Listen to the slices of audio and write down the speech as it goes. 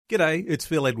G'day, it's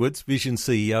Phil Edwards, Vision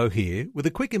CEO here, with a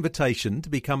quick invitation to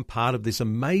become part of this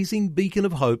amazing beacon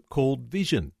of hope called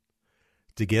Vision.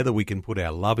 Together we can put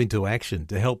our love into action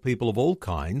to help people of all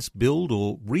kinds build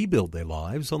or rebuild their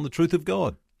lives on the truth of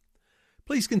God.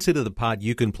 Please consider the part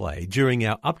you can play during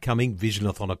our upcoming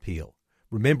Visionathon appeal,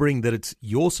 remembering that it's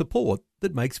your support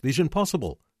that makes Vision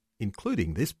possible,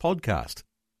 including this podcast.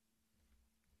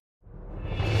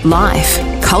 Life,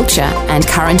 culture and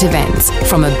current events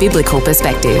from a biblical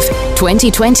perspective.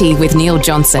 2020 with Neil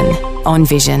Johnson on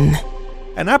Vision.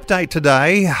 An update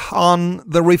today on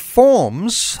the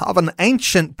reforms of an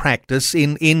ancient practice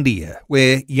in India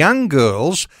where young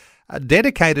girls are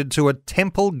dedicated to a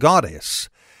temple goddess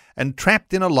and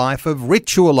trapped in a life of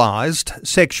ritualised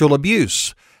sexual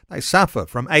abuse. They suffer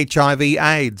from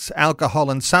HIV/AIDS, alcohol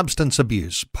and substance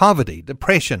abuse, poverty,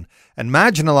 depression and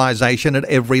marginalisation at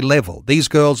every level. These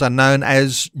girls are known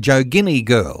as Jogini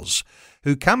girls,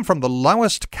 who come from the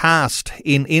lowest caste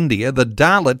in India, the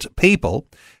Dalit people,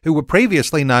 who were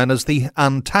previously known as the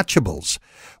Untouchables.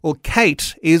 Well,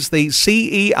 Kate is the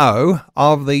CEO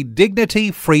of the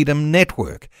Dignity Freedom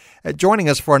Network, joining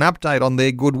us for an update on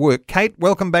their good work. Kate,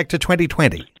 welcome back to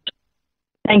 2020.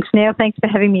 Thanks, Neil. Thanks for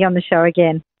having me on the show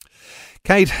again.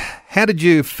 Kate, how did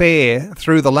you fare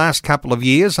through the last couple of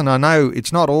years? And I know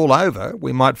it's not all over.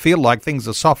 We might feel like things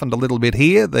are softened a little bit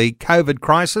here, the COVID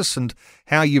crisis and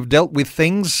how you've dealt with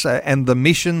things and the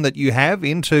mission that you have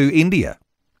into India.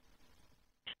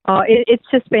 Oh, it's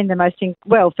just been the most,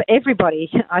 for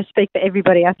everybody, I speak for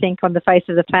everybody, I think, on the face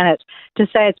of the planet, to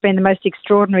say it's been the most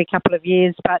extraordinary couple of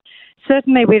years. But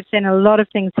certainly we've seen a lot of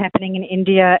things happening in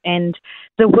India, and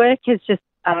the work has just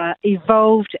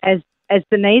evolved as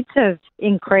the needs have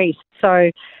increased.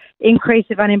 So increase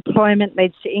of unemployment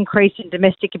leads to increase in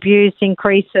domestic abuse,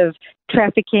 increase of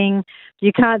trafficking.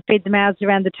 You can't feed the mouths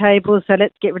around the table, so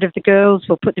let's get rid of the girls.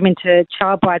 We'll put them into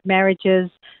child-bride marriages.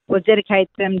 We'll dedicate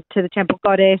them to the temple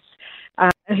goddess.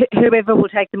 Whoever will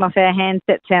take them off our hands,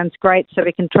 that sounds great, so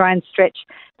we can try and stretch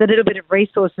the little bit of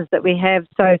resources that we have.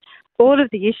 So all of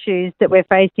the issues that we're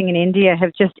facing in India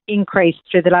have just increased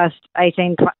through the last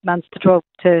 18 months to 12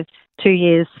 to 2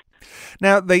 years.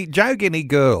 Now, the Jogini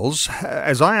girls,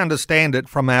 as I understand it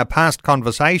from our past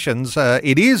conversations,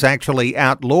 it is actually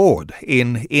outlawed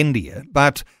in India,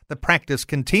 but the practice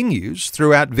continues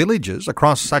throughout villages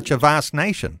across such a vast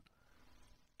nation.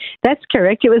 That's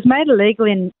correct. It was made illegal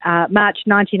in March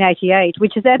 1988,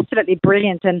 which is absolutely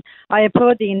brilliant, and I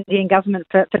applaud the Indian government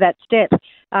for that step.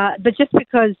 But just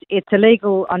because it's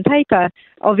illegal on paper,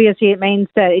 obviously it means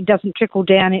that it doesn't trickle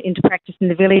down into practice in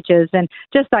the villages. And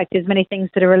just like there's many things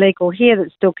that are illegal here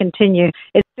that still continue,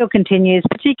 it still continues,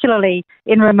 particularly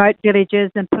in remote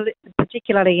villages and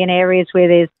particularly in areas where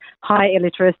there's high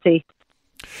illiteracy.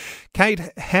 Kate,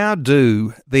 how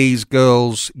do these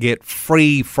girls get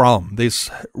free from this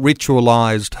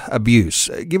ritualised abuse?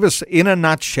 Give us, in a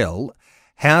nutshell,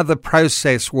 how the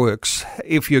process works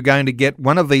if you're going to get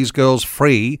one of these girls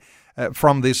free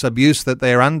from this abuse that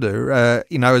they're under,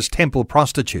 as temple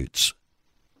prostitutes.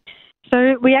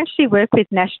 So we actually work with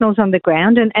nationals on the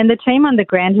ground, and the team on the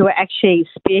ground who are actually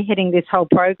spearheading this whole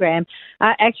program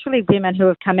are actually women who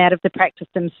have come out of the practice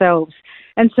themselves.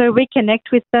 And so we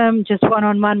connect with them just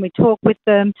one-on-one, we talk with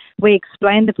them, we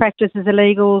explain the practice is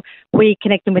illegal, we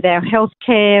connect them with our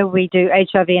healthcare, we do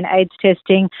HIV and AIDS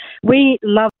testing. We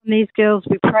love these girls,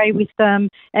 we pray with them,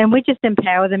 and we just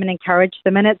empower them and encourage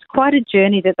them. And it's quite a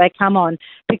journey that they come on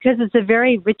because it's a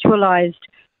very ritualised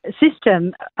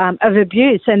system of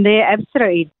abuse, and they're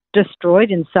absolutely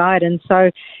destroyed inside. And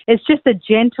so it's just a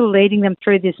gentle leading them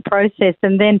through this process.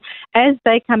 And then as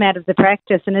they come out of the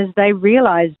practice and as they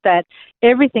realise that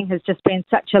everything has just been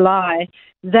such a lie,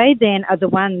 they then are the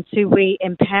ones who we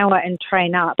empower and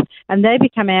train up, and they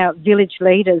become our village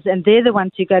leaders, and they're the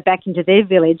ones who go back into their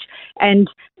village. And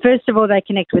first of all, they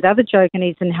connect with other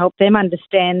Joginis and help them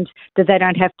understand that they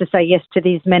don't have to say yes to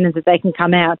these men and that they can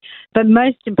come out. But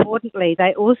most importantly,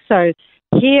 they also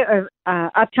hear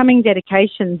of upcoming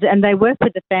dedications, and they work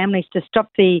with the families to stop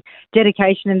the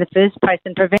dedication in the first place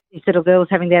and prevent these little girls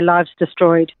having their lives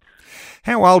destroyed.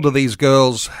 How old are these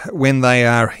girls when they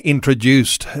are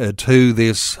introduced to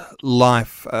this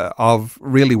life of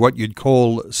really what you'd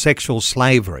call sexual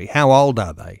slavery? How old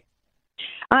are they?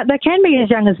 They can be as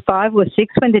young as 5 or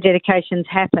 6 when the dedications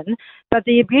happen, but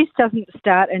the abuse doesn't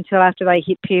start until after they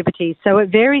hit puberty. So it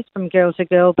varies from girl to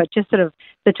girl, but just sort of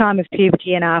the time of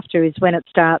puberty and after is when it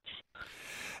starts.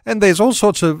 And there's all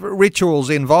sorts of rituals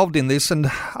involved in this,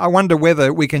 and I wonder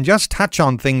whether we can just touch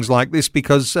on things like this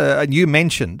because you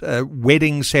mentioned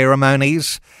wedding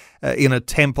ceremonies in a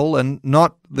temple, and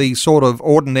not the sort of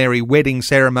ordinary wedding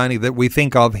ceremony that we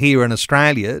think of here in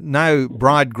Australia. No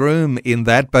bridegroom in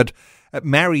that, but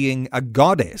marrying a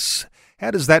goddess.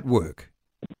 How does that work?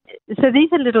 So these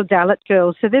are little Dalit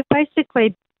girls. So they've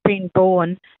basically been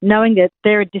born knowing that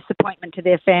they're a disappointment to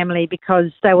their family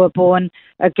because they were born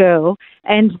a girl.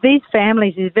 And these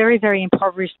families, these very, very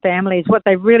impoverished families, what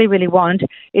they really, really want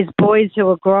is boys who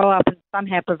will grow up and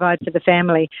somehow provide for the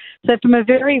family. So from a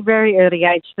very, very early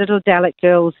age, little Dalit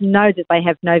girls know that they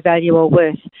have no value or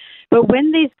worth. But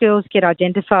when these girls get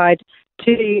identified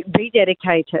to be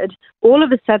dedicated, all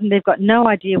of a sudden they've got no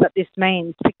idea what this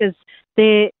means, because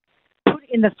they're put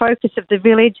in the focus of the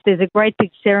village. There's a great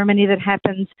big ceremony that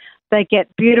happens. They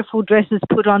get beautiful dresses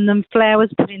put on them,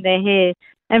 flowers put in their hair.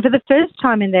 And for the first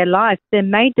time in their life, they're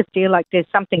made to feel like there's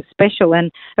something special.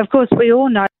 And, of course, we all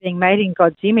know being made in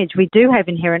God's image, we do have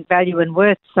inherent value and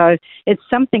worth, so it's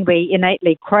something we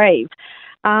innately crave.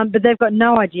 But they've got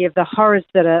no idea of the horrors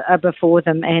that are before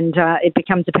them, and it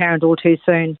becomes apparent all too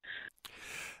soon.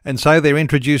 And so they're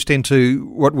introduced into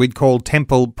what we'd call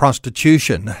temple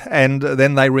prostitution, and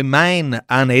then they remain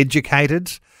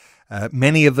uneducated.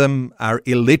 Many of them are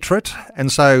illiterate.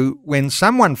 And so when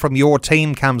someone from your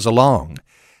team comes along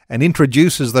and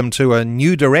introduces them to a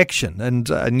new direction and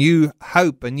a new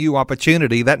hope, a new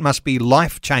opportunity, that must be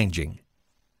life-changing.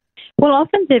 Well,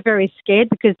 often they're very scared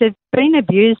because they've been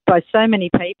abused by so many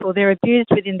people. They're abused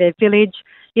within their village.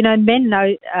 You know,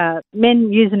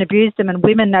 men use and abuse them, and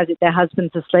women know that their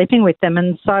husbands are sleeping with them.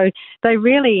 And so they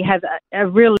really have a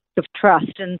real lack of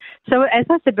trust. And so, as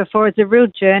I said before, it's a real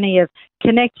journey of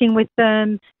connecting with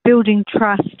them, building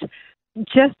trust.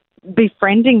 Just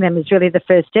befriending them is really the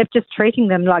first step, just treating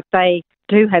them like they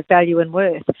do have value and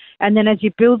worth. And then as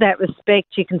you build that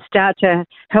respect, you can start to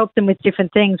help them with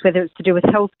different things, whether it's to do with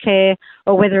healthcare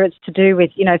or whether it's to do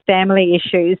with, family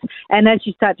issues. And as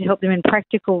you start to help them in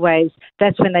practical ways,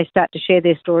 that's when they start to share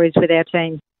their stories with our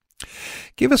team.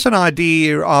 Give us an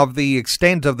idea of the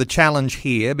extent of the challenge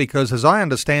here, because as I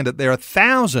understand it, there are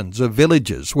thousands of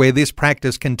villages where this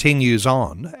practice continues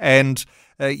on, and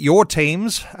your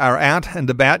teams are out and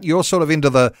about. You're sort of into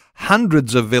the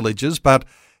hundreds of villages, but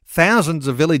thousands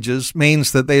of villages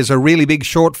means that there's a really big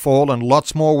shortfall and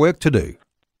lots more work to do.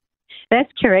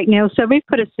 That's correct, Neil. So we've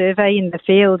put a survey in the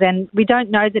field, and we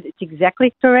don't know that it's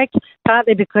exactly correct,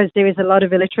 partly because there is a lot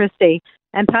of illiteracy,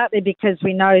 and partly because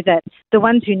we know that the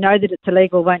ones who know that it's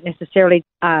illegal won't necessarily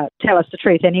tell us the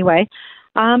truth anyway.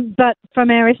 But from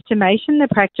our estimation, the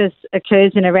practice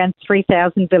occurs in around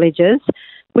 3,000 villages.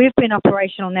 We've been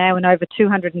operational now in over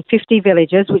 250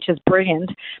 villages, which is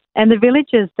brilliant. And the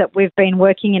villages that we've been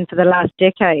working in for the last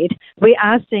decade, we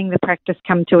are seeing the practice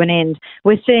come to an end.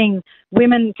 We're seeing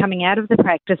women coming out of the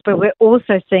practice, but we're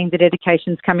also seeing the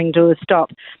dedications coming to a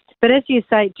stop. But as you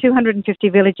say, 250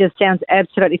 villages sounds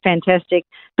absolutely fantastic,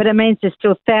 but it means there's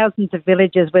still thousands of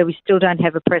villages where we still don't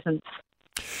have a presence.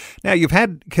 Now, you've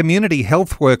had community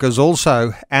health workers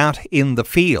also out in the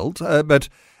field, but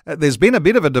there's been a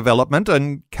bit of a development,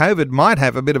 and COVID might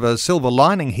have a bit of a silver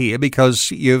lining here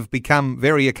because you've become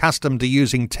very accustomed to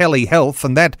using telehealth,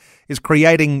 and that is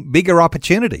creating bigger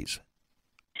opportunities.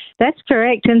 That's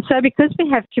correct. And so because we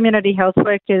have community health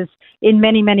workers in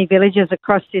many, many villages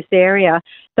across this area,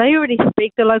 they already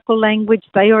speak the local language,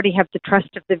 they already have the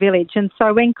trust of the village. And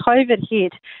so when COVID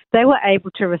hit, they were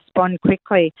able to respond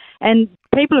quickly. And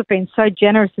people have been so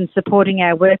generous in supporting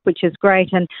our work, which is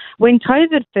great. And when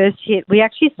COVID first hit, we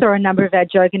actually saw a number of our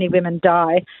Jogini women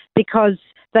die because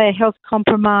they're health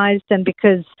compromised and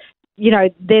because,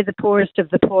 they're the poorest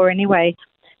of the poor anyway.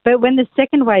 But when the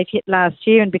second wave hit last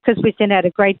year, and because we sent out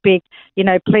a great big,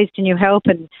 please can you help,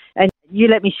 and you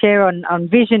let me share on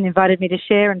Vision, invited me to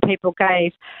share, and people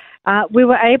gave, we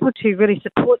were able to really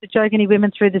support the Jogini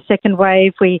women through the second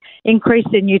wave. We increased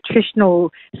their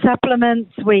nutritional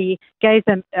supplements, we gave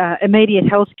them immediate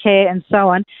health care and so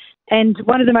on. And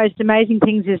one of the most amazing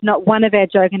things is not one of our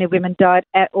Jogini women died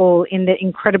at all in the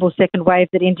incredible second wave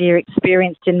that India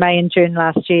experienced in May and June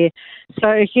last year. So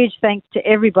a huge thanks to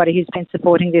everybody who's been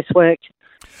supporting this work.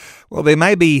 Well, there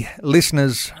may be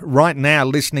listeners right now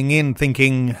listening in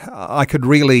thinking, I could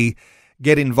really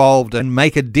get involved and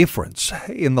make a difference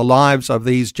in the lives of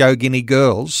these Jogini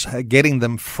girls, getting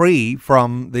them free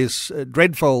from this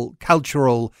dreadful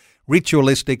cultural,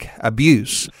 ritualistic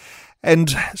abuse.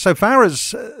 And so far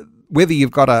as whether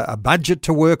you've got a budget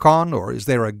to work on, or is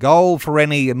there a goal for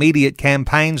any immediate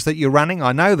campaigns that you're running?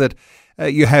 I know that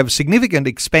you have significant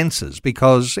expenses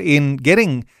because in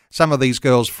getting some of these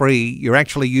girls free, you're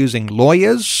actually using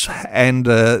lawyers, and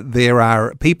there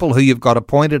are people who you've got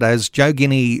appointed as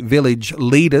Jogini village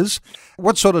leaders.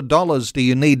 What sort of dollars do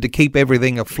you need to keep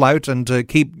everything afloat and to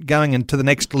keep going into the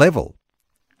next level?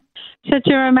 So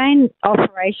to remain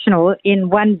operational in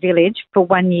one village for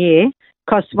 1 year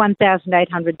costs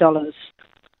 $1,800.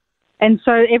 And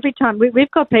so every time, we've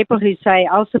got people who say,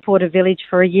 I'll support a village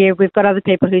for a year. We've got other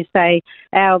people who say,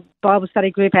 our Bible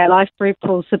study group, our life group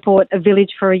will support a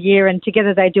village for a year, and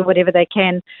together they do whatever they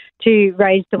can to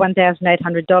raise the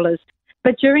 $1,800.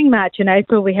 But during March and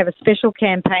April, we have a special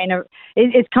campaign.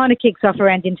 It kind of kicks off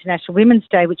around International Women's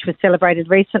Day, which was celebrated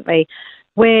recently,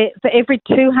 where for every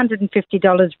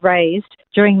 $250 raised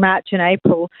during March and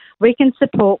April, we can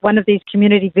support one of these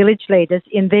community village leaders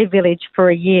in their village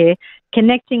for a year,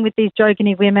 connecting with these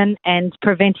Jogini women and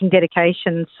preventing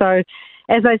dedication. So,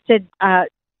 as I said,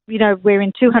 we're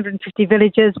in 250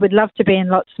 villages. We'd love to be in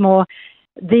lots more.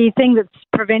 The thing that's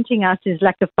preventing us is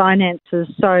lack of finances.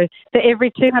 So for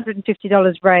every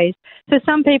 $250 raised, so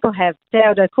some people have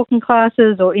sourdough cooking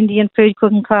classes or Indian food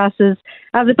cooking classes.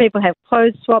 Other people have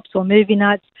clothes swaps or movie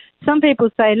nights. Some people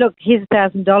say, look, here's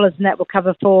 $1,000 and that will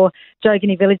cover 4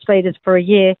 Jogini village leaders for a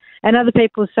year. And other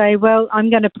people say, well, I'm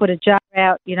going to put a jar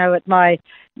out, at my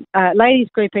ladies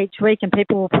group each week, and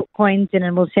people will put coins in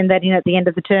and we'll send that in at the end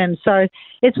of the term. So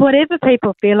it's whatever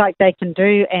people feel like they can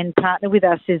do and partner with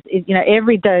us is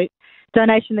every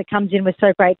donation that comes in we're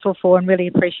so grateful for and really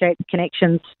appreciate the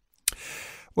connections.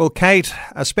 Well, Kate,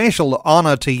 a special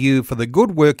honour to you for the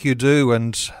good work you do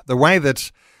and the way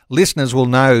that listeners will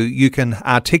know you can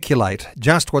articulate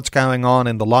just what's going on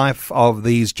in the life of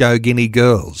these Jogini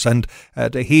girls, and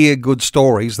to hear good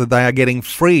stories that they are getting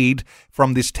freed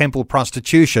from this temple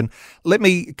prostitution. Let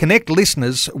me connect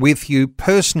listeners with you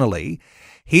personally.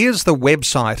 Here's the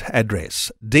website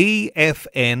address,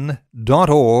 dfn.org.au.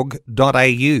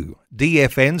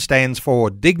 DFN stands for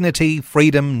Dignity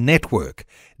Freedom Network,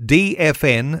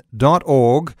 dfn.org.au.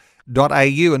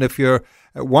 And if you're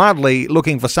wildly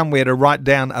looking for somewhere to write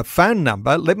down a phone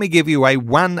number, let me give you a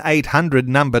 1-800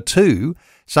 number too,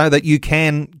 so that you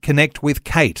can connect with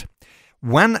Kate.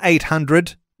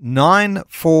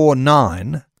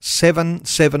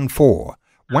 1-800-949-774.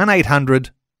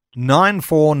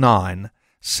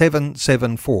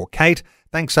 1-800-949-774. Kate,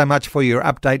 thanks so much for your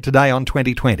update today on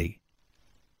 2020.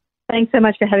 Thanks so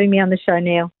much for having me on the show,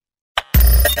 Neil.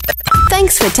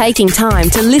 Thanks for taking time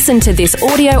to listen to this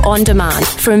audio on demand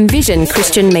from Vision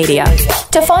Christian Media.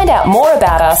 To find out more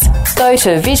about us, go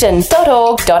to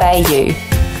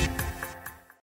vision.org.au.